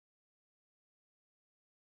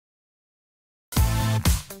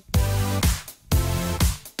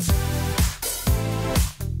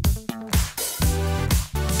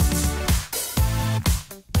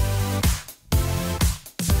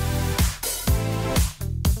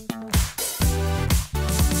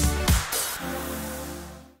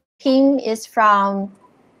Ping is from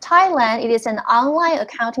Thailand. It is an online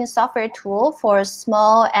accounting software tool for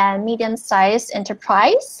small and medium-sized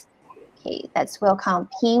enterprise. Okay, let's welcome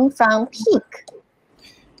Ping from Peak.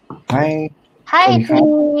 Hi. Hi,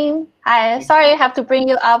 Ping. Hi. Sorry, I have to bring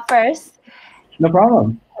you up first. No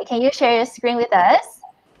problem. Can you share your screen with us?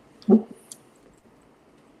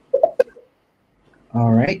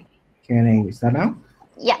 All right. Can I start now?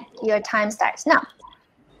 Yeah, your time starts now.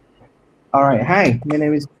 All right. Hi, my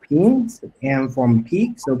name is Ping. I'm from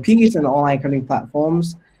Peak. So Peak is an online accounting platform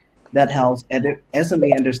that helps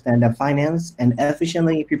SME understand the finance and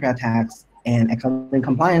efficiently prepare tax and accounting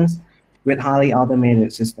compliance with highly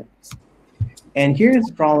automated systems. And here's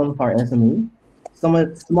the problem for SME.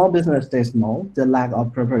 Some small business stays small. The lack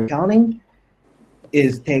of proper accounting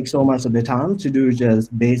takes so much of the time to do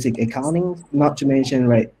just basic accounting, not to mention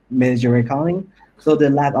major accounting. So the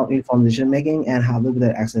lack of information making and have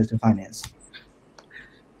limited access to finance.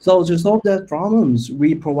 So to solve the problems,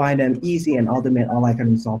 we provide an easy and ultimate online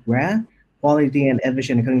accounting software, quality and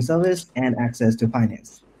efficient accounting service, and access to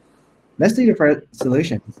finance. Let's see the first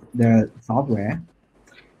solution, the software.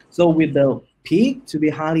 So we built Peak to be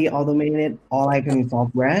highly automated online accounting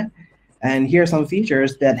software. And here are some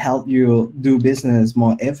features that help you do business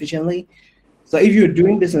more efficiently. So if you're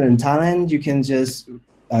doing business in Thailand, you can just,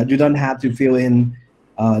 you don't have to fill in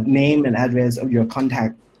name and address of your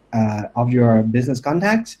contact, of your business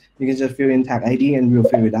contacts. You can just fill in tag ID and we'll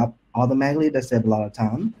fill it up automatically. That saves a lot of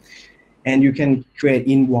time. And you can create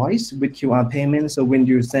invoice with QR payment. So when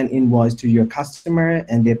you send invoice to your customer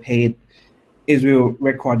and they pay it will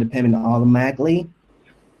record the payment automatically.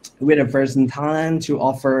 We're the first in Thailand to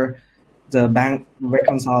offer the bank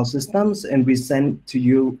reconcile systems, and we send to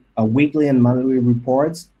you a weekly and monthly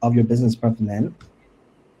reports of your business performance.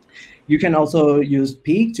 You can also use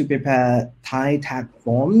Peak to prepare Thai tax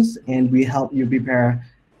forms, and we help you prepare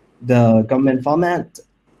the government format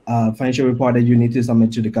financial report that you need to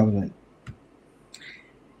submit to the government.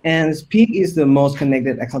 And Peak is the most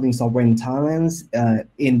connected accounting software in Thailand.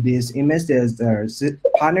 In this image, there's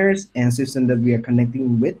partners and systems that we are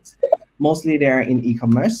connecting with. Mostly they're in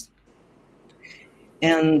e-commerce.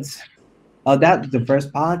 And that's the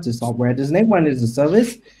first part, the software. The next one is the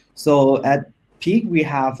service. So at Peak, we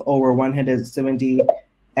have over 170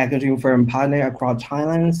 accounting firm partners across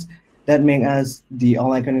Thailand that make us the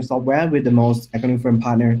online accounting software with the most accounting firm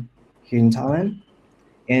partner here in Thailand.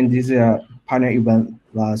 And this is a partner event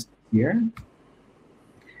last year.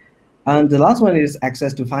 And the last one is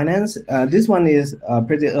access to finance. This one is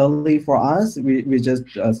pretty early for us. We just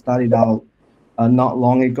started out not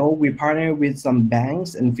long ago. We partnered with some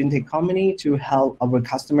banks and fintech company to help our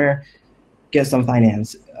customer get some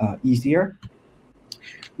finance easier.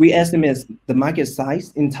 We estimate the market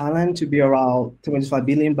size in Thailand to be around 25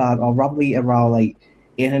 billion baht, or roughly around like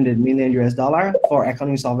 800 million US dollar for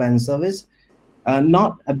accounting software and service.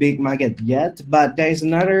 Not a big market yet, but there is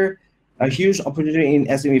a huge opportunity in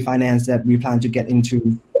SME finance that we plan to get into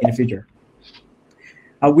in the future.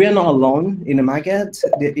 We are not alone in the market.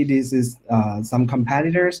 It is some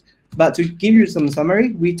competitors, but to give you some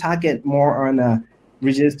summary, we target more on a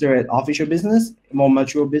registered official business, more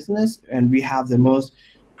mature business, and we have the most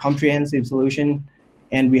comprehensive solution,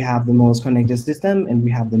 and we have the most connected system, and we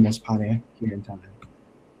have the most partner here in Thailand.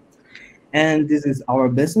 And this is our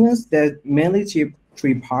business. There's mainly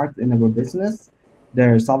three parts in our business.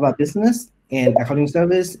 There's software business and accounting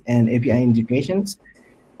service and API integrations.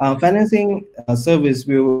 Financing service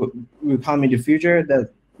will come in the future that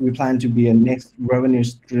we plan to be a next revenue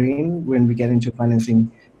stream when we get into financing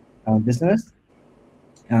business.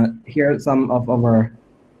 Here are some of our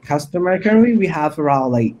customers. Currently, we have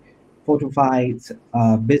around like 4 to 5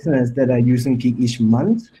 business that are using Peak each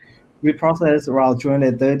month. We process around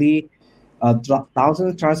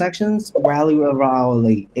 230,000 transactions, value around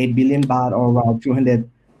like 8 billion baht, or around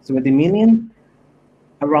 270 million.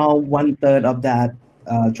 Around 1/3 of that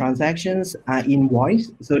transactions are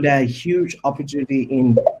invoiced, so there are huge opportunity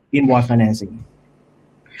in invoice financing.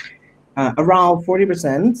 Around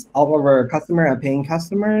 40% of our customers are paying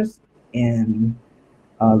customers, and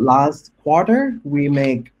last quarter we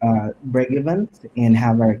make break even and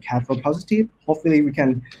have our cash flow positive. Hopefully we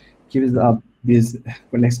can keep it up this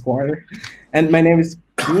for next quarter. And my name is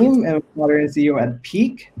Kim. I'm founder and CEO at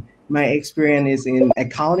Peak. My experience is in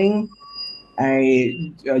accounting.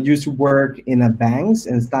 I used to work in a banks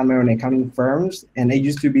and start my own accounting firms, and I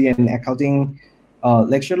used to be an accounting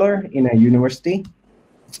lecturer in a university.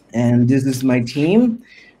 And this is my team.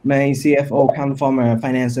 My CFO comes from a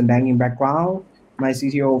finance and banking background. My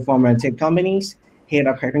CTO from a tech companies, head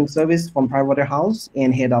of accounting service from Pricewaterhouse,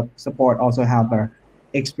 and head of support also have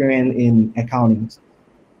experience in accounting.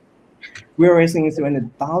 We're raising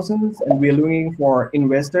 $200,000, and we're looking for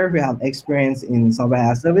investors who have experience in software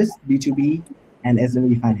as a service, B2B, and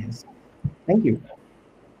SME finance. Thank you.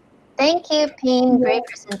 Thank you, Ping. Great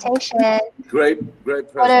presentation. Great For the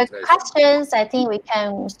presentation. questions, I think we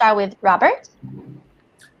can start with Robert.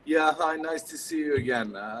 Yeah, hi, nice to see you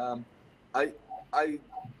again. I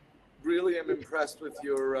really am impressed with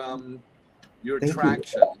your Thank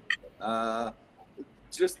traction.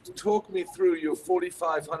 Just talk me through your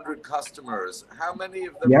 4,500 customers. How many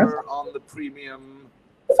of them are on the premium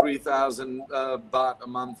 3,000 baht a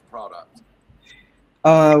month product?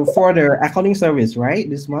 For the accounting service, right?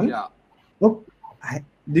 This one? Yeah. Oh,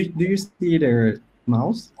 do you see the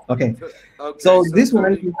mouse? Okay. Okay, So this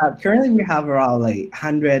one, currently we have around like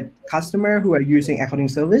 100 customers who are using accounting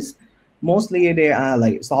service. Mostly they are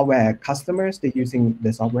like software customers. They're using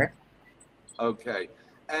the software. Okay.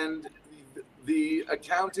 And the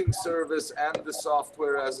accounting service and the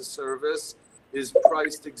software as a service is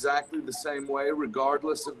priced exactly the same way,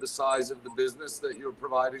 regardless of the size of the business that you're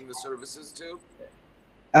providing the services to?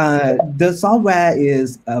 The software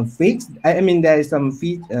is fixed. I mean, there is some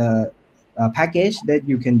package that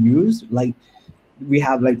you can use. Like we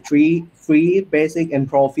have like 3 free, basic, and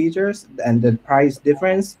pro features, and the price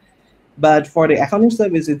difference. But for the accounting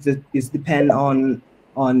service, it's depend on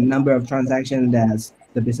number of transactions that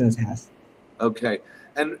the business has. Okay,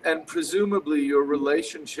 and presumably your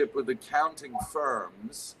relationship with accounting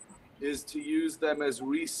firms is to use them as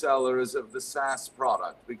resellers of the SaaS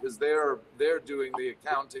product, because they're doing the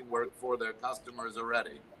accounting work for their customers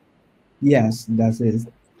already. Yes, that is.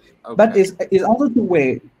 Okay. But it's also two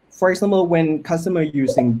way. For example, when customer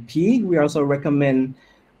using Peak, we also recommend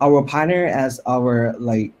our partner as our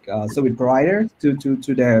like service provider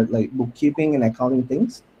to their like bookkeeping and accounting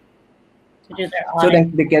things. To do their audit. So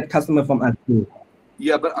then they get customer from us too.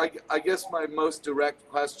 Yeah, but I guess my most direct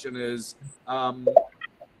question is,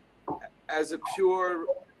 as a pure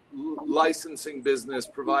licensing business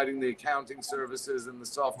providing the accounting services and the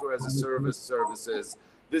software as a service services,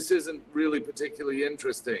 this isn't really particularly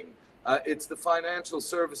interesting. It's the financial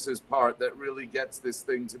services part that really gets this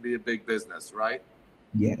thing to be a big business, right?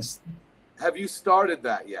 Yes. Have you started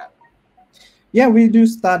that yet? Yeah, we do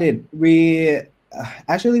started. We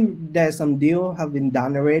actually there's some deal have been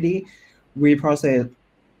done already. We processed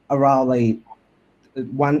around like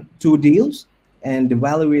 1-2 deals, and the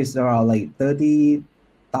value is around like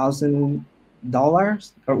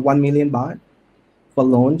 $30,000 or 1 million baht for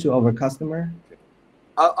loan to our customer.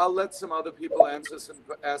 I'll let some other people ask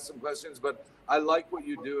some questions, but I like what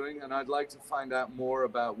you're doing, and I'd like to find out more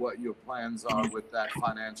about what your plans are with that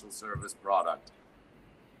financial service product.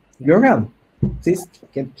 You're welcome. Please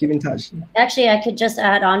keep in touch. Actually, I could just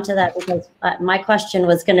add on to that, because my question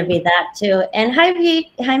was going to be that too. And hi,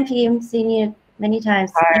 Pete. Hi, Pete. Seen you many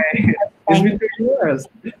times. Hi. It's been 2 years.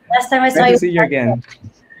 Last time I saw Glad you. to see you again.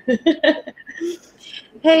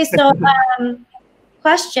 Hey, so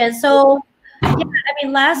question. So yeah, I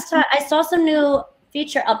mean, last time I saw some new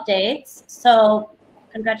feature updates. So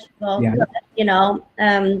congratulations. Yeah. You know,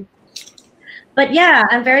 but yeah,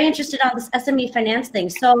 I'm very interested on this SME finance thing.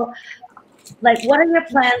 So, like, what are your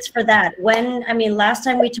plans for that? When, I mean, last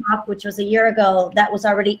time we talked, which was a year ago, that was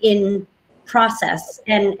already in process.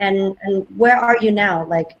 And where are you now?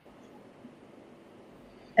 Like,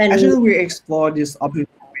 and actually, we explored this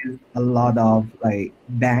opportunity with a lot of like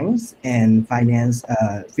banks and finance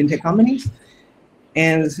fintech companies,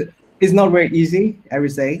 and it's not very easy. I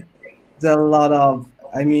would say there's a lot of.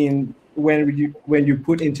 I mean, when you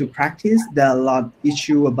put into practice, there are a lot of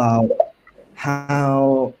issue about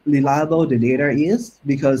how reliable the data is,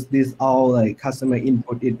 because this all like customer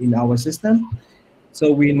input it in our system.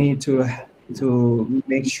 So we need to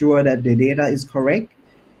make sure that the data is correct,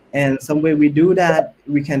 and some way we do that,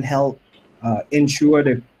 we can help ensure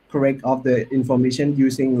the correct of the information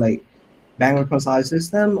using like bank reconcile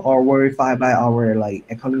system or verified by our like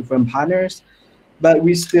accounting firm partners. But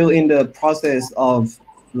we're still in the process of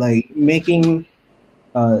like making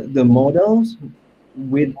the models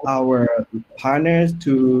with our partners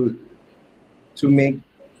to make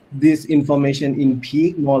this information in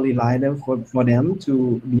Peak more reliable for them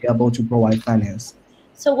to be able to provide finance.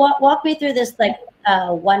 so walk me through this, like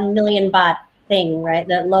 1 million baht thing, right?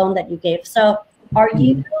 The loan that you gave. So are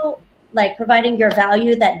you like providing your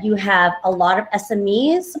value that you have a lot of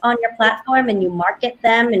SMEs on your platform and you market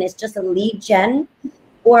them and it's just a lead gen?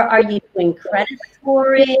 Or are you doing credit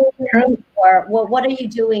scoring? Or what are you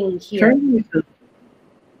doing here?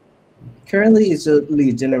 Currently, it's a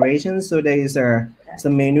lead generation. So there is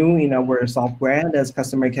some menu in our software that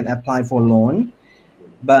customer can apply for loan.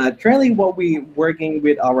 But currently, what we working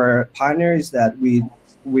with our partners is that we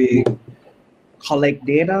we collect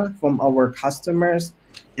data from our customers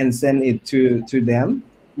and send it to them,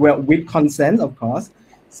 well, with consent, of course.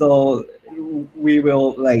 So we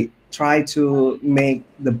will like try to make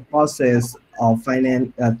the process of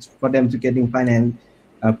finance for them to getting finance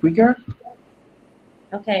quicker.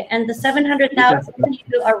 Okay, and the 700,000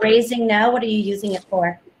 you are raising now, what are you using it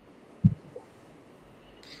for?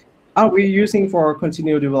 We're using for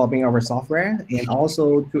continue developing our software and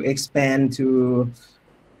also to expand to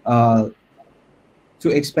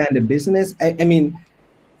expand the business. I mean,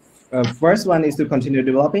 first one is to continue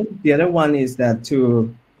developing. The other one is that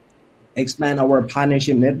to expand our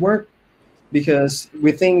partnership network, because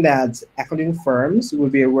we think that accounting firms will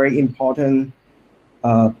be a very important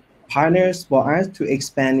partners for us to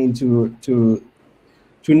expand into to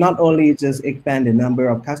not only just expand the number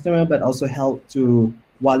of customers, but also help to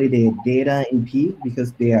validate data in Peak,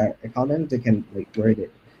 because they are accountants, they can like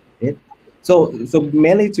validate it. So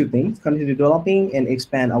mainly two things: continue developing and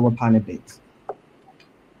expand our partner base.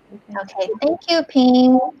 Okay, thank you,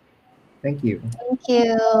 Ping. Thank you. Thank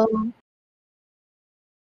you.